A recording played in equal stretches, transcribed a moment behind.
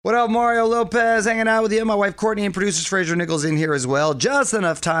What up, Mario Lopez hanging out with you. My wife, Courtney, and producers Fraser Nichols in here as well. Just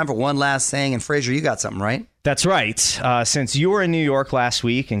enough time for one last thing. And Fraser, you got something, right? That's right. Since you were in New York last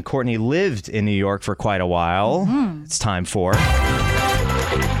week and Courtney lived in New York for quite a while, it's time for...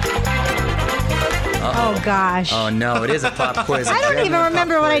 Oh, gosh. Oh, no, it is a pop quiz. I don't even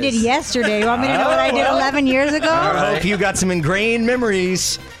remember what I did yesterday. You want me to know what I did 11 years ago? I hope you got some ingrained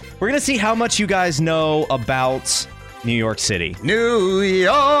memories. We're going to see how much you guys know about New York City. New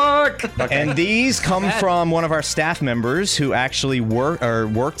York! Okay. And these come from one of our staff members who actually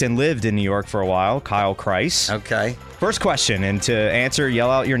worked and lived in New York for a while, Kyle Kreis. Okay. First question, and to answer, yell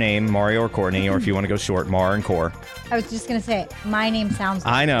out your name, Mario or Courtney, or if you want to go short, Mar and Core. I was just going to say, my name sounds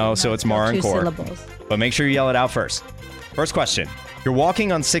like I know, so it's Mar and two Core. syllables. But make sure you yell it out first. First question. You're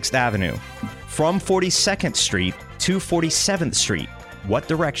walking on 6th Avenue from 42nd Street to 47th Street. What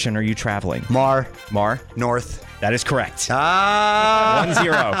direction are you traveling? Mar. North. That is correct.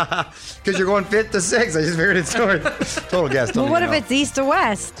 1-0. Because you're going 5th to 6th. I just figured it's north. Total guess. Well, what if it's east to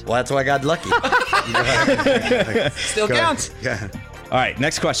west? Well, that's why I got lucky. Still counts. Yeah. All right,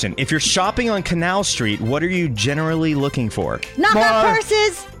 next question. If you're shopping on Canal Street, what are you generally looking for? Knock out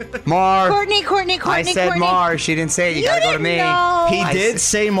purses. Mar. Courtney. I said Mar. She didn't say it. You got to go to me. Know. He did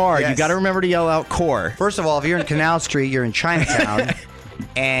say Mar. Yes. You got to remember to yell out Core. First of all, if you're in Canal Street, you're in Chinatown.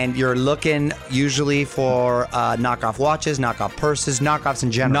 And you're looking usually for knockoff watches, knockoff purses, knockoffs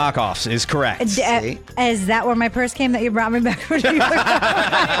in general. Knockoffs is correct. Is that where my purse came that you brought me back from New York?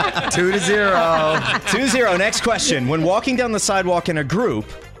 2-0. 2-0. Next question. When walking down the sidewalk in a group,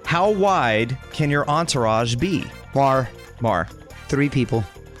 how wide can your entourage be? Mar. 3 people.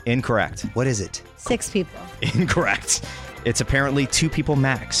 Incorrect. What is it? 6 people. Incorrect. It's apparently 2 people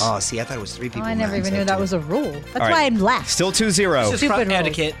max. Oh, see, I thought it was 3 people. I never even knew that was a rule. That's All right. why I'm left. Still 2-0. Just front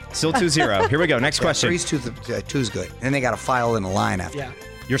etiquette. Still 2-0. Here we go. Next question. 2's good. And they got to file in a line after. Yeah.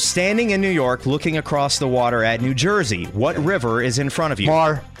 You're standing in New York looking across the water at New Jersey. What river is in front of you?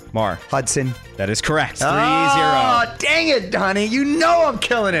 Mar. Hudson. That is correct. 3-0. Oh, dang it, honey. You know I'm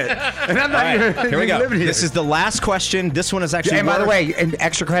killing it. And I'm not even Here we go. living here. This is the last question. This one is actually And by the way, in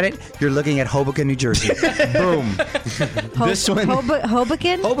extra credit, you're looking at Hoboken, New Jersey. Boom. This one.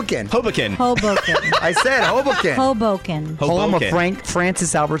 Hoboken? Hoboken. I said Hoboken. Home of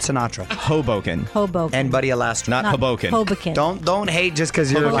Francis Albert Sinatra. Hoboken. And Buddy Alastro. Not Hoboken. Don't hate just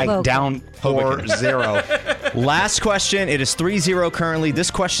because you're like down 4-0. Last question. It is 3-0 currently. This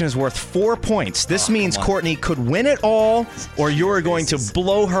question is worth 4 points. This means Courtney could win it all, or you're going to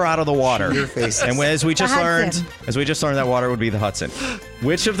blow her out of the water. Your face. And as we just learned, that water would be the Hudson.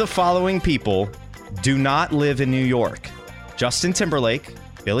 Which of the following people do not live in New York? Justin Timberlake,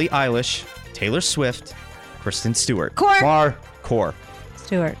 Billie Eilish, Taylor Swift, Kristen Stewart. Core.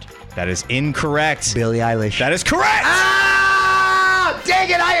 Stewart. That is incorrect. Billie Eilish. That is correct. Dang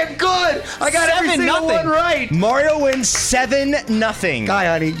it, I am good. I got every single one right. Mario wins 7-0. Guy,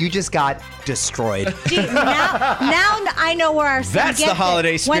 honey, you just got destroyed. Gee, now I know where our son That's gets the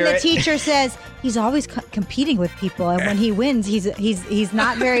holiday it. When the spirit. teacher says he's always competing with people, and when he wins, he's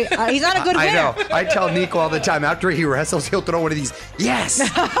not very he's not a good winner. I know. I tell Nico all the time, after he wrestles, he'll throw one of these, yes.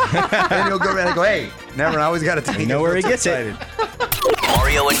 And he'll go around and go, hey, never, I always got to take it. You know where he gets it.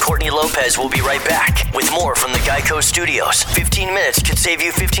 Mario and Courtney Lopez will be right back with more from the Geico Studios. 15 minutes could save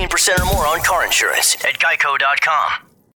you 15% or more on car insurance at geico.com.